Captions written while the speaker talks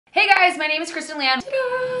Hey guys, my name is Kristen Leanne.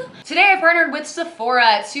 Today I partnered with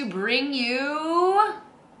Sephora to bring you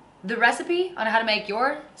the recipe on how to make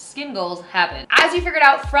your skin goals happen. As you figured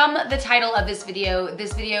out from the title of this video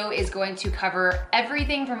is going to cover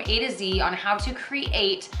everything from A to Z on how to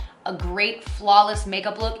create a great flawless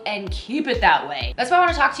makeup look and keep it that way. That's why I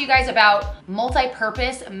want to talk to you guys about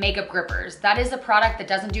multi-purpose makeup grippers. That is a product that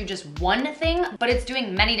doesn't do just one thing, but it's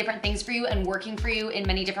doing many different things for you and working for you in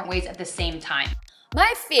many different ways at the same time.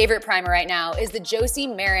 My favorite primer right now is the Josie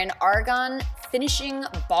Maran Argan Finishing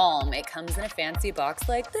Balm. It comes in a fancy box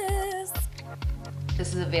like this.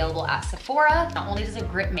 This is available at Sephora. Not only does it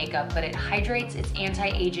grip makeup, but it hydrates, it's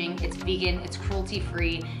anti-aging, it's vegan, it's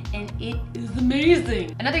cruelty-free, and it is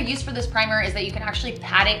amazing. Another use for this primer is that you can actually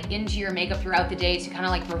pat it into your makeup throughout the day to kind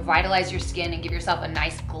of like revitalize your skin and give yourself a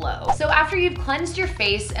nice glow. So after you've cleansed your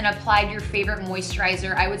face and applied your favorite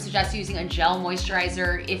moisturizer, I would suggest using a gel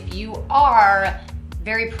moisturizer if you are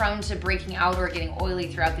very prone to breaking out or getting oily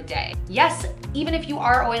throughout the day. Yes, even if you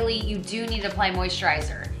are oily, you do need to apply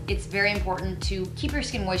moisturizer. It's very important to keep your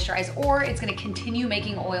skin moisturized or it's gonna continue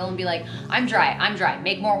making oil and be like, I'm dry,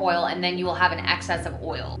 make more oil, and then you will have an excess of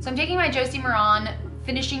oil. So I'm taking my Josie Maran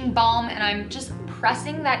Finishing Balm and I'm just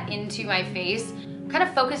pressing that into my face, kind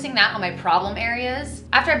of focusing that on my problem areas.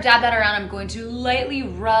 After I've dabbed that around, I'm going to lightly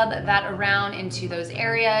rub that around into those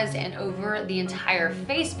areas and over the entire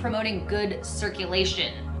face, promoting good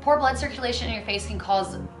circulation. Poor blood circulation in your face can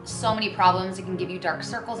cause so many problems. It can give you dark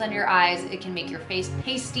circles under your eyes. It can make your face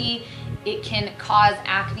pasty. It can cause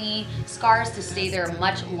acne scars to stay there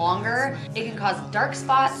much longer. It can cause dark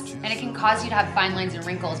spots, and it can cause you to have fine lines and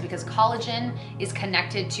wrinkles because collagen is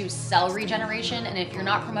connected to cell regeneration. And if you're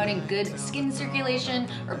not promoting good skin circulation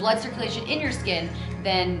or blood circulation in your skin,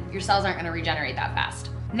 then your cells aren't gonna regenerate that fast.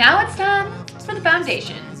 Now it's time for the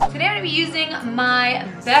foundation. Today I'm gonna be using my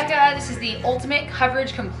Becca. This is the Ultimate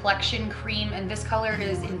Coverage Complexion Cream, and this color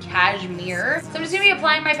is in Cashmere. So I'm just gonna be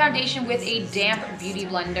applying my foundation with a damp beauty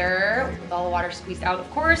blender, with all the water squeezed out, of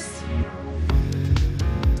course.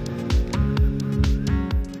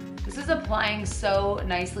 This is applying so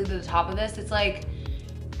nicely to the top of this. It's like,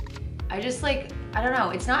 I don't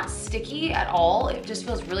know, it's not sticky at all. It just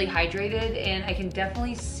feels really hydrated, and I can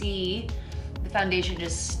definitely see foundation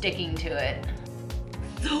just sticking to it.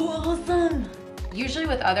 So awesome. Usually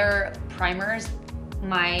with other primers,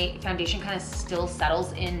 my foundation kind of still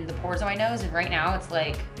settles in the pores of my nose, and right now it's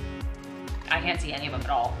like, I can't see any of them at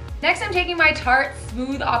all. Next, I'm taking my Tarte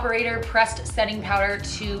Smooth Operator Pressed Setting Powder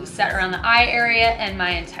to set around the eye area and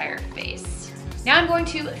my entire face. Now I'm going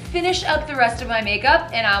to finish up the rest of my makeup,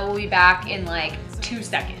 and I will be back in like 2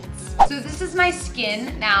 seconds. So this is my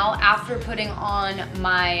skin now after putting on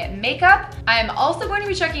my makeup. I'm also going to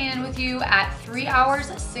be checking in with you at 3 hours,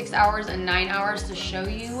 6 hours, and 9 hours to show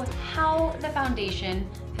you how the foundation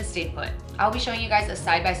has stayed put. I'll be showing you guys a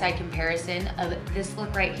side-by-side comparison of this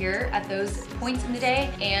look right here at those points in the day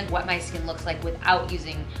and what my skin looks like without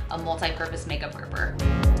using a multi-purpose makeup gripper.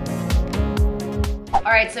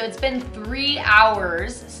 All right, so it's been 3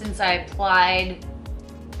 hours since I applied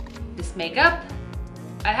this makeup.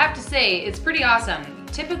 I have to say, it's pretty awesome.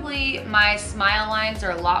 Typically, my smile lines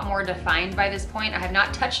are a lot more defined by this point. I have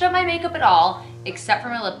not touched up my makeup at all, except for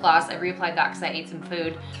my lip gloss. I reapplied that because I ate some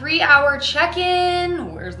food. 3 hour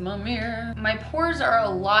check-in. Where's my mirror? My pores are a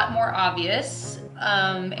lot more obvious,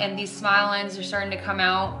 and these smile lines are starting to come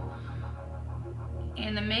out.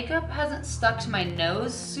 And the makeup hasn't stuck to my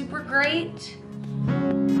nose super great.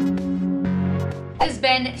 It has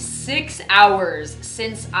been 6 hours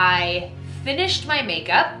since I finished my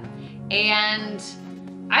makeup, and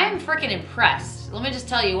I am freaking impressed. Let me just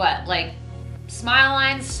tell you what, like, smile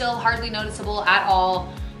lines still hardly noticeable at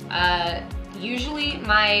all. Usually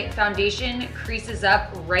my foundation creases up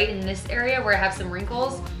right in this area where I have some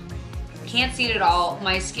wrinkles. Can't see it at all.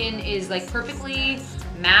 My skin is like perfectly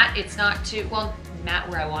matte. It's not too, well, matte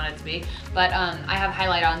where I want it to be, but I have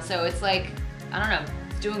highlight on, so it's like, I don't know,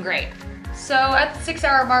 it's doing great. So at the 6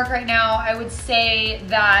 hour mark right now, I would say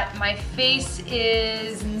that my face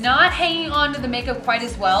is not hanging on to the makeup quite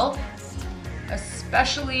as well,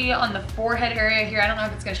 especially on the forehead area here. I don't know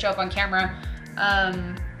if it's gonna show up on camera.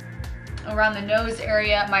 Around the nose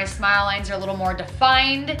area, my smile lines are a little more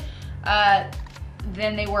defined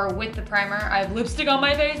than they were with the primer. I have lipstick on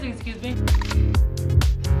my face, excuse me.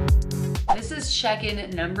 This is check-in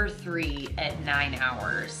number 3 at 9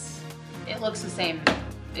 hours. It looks the same.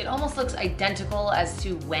 It almost looks identical as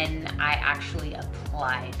to when I actually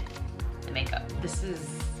applied the makeup. This is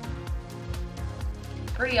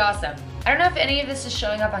pretty awesome. I don't know if any of this is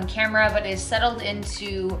showing up on camera, but it's settled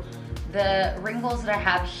into the wrinkles that I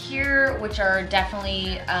have here, which are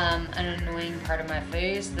definitely an annoying part of my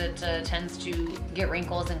face that tends to get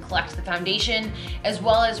wrinkles and collect the foundation, as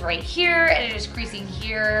well as right here, and it is creasing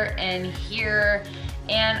here and here,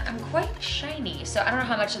 and I'm quite shiny. So I don't know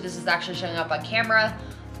how much of this is actually showing up on camera,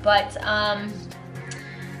 but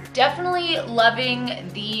definitely loving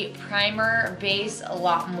the primer base a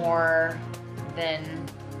lot more than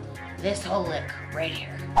this whole look right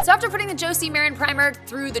here. So after putting the Josie Marin primer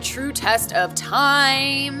through the true test of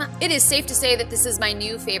time, it is safe to say that this is my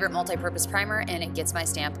new favorite multi-purpose primer, and it gets my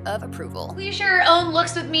stamp of approval. Please share your own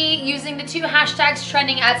looks with me using the 2 hashtags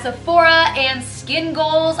trending at Sephora and Skin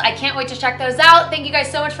Goals. I can't wait to check those out. Thank you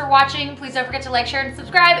guys so much for watching. Please don't forget to like, share, and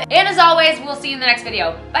subscribe. And as always, we'll see you in the next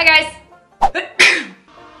video. Bye guys.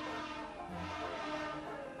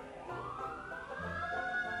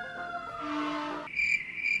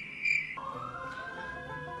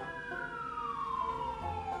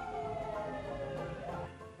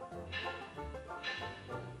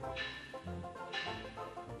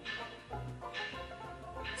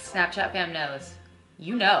 Snapchat fam knows.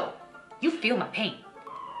 You know. You feel my pain.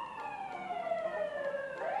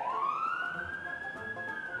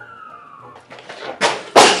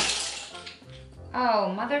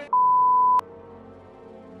 Oh, mother.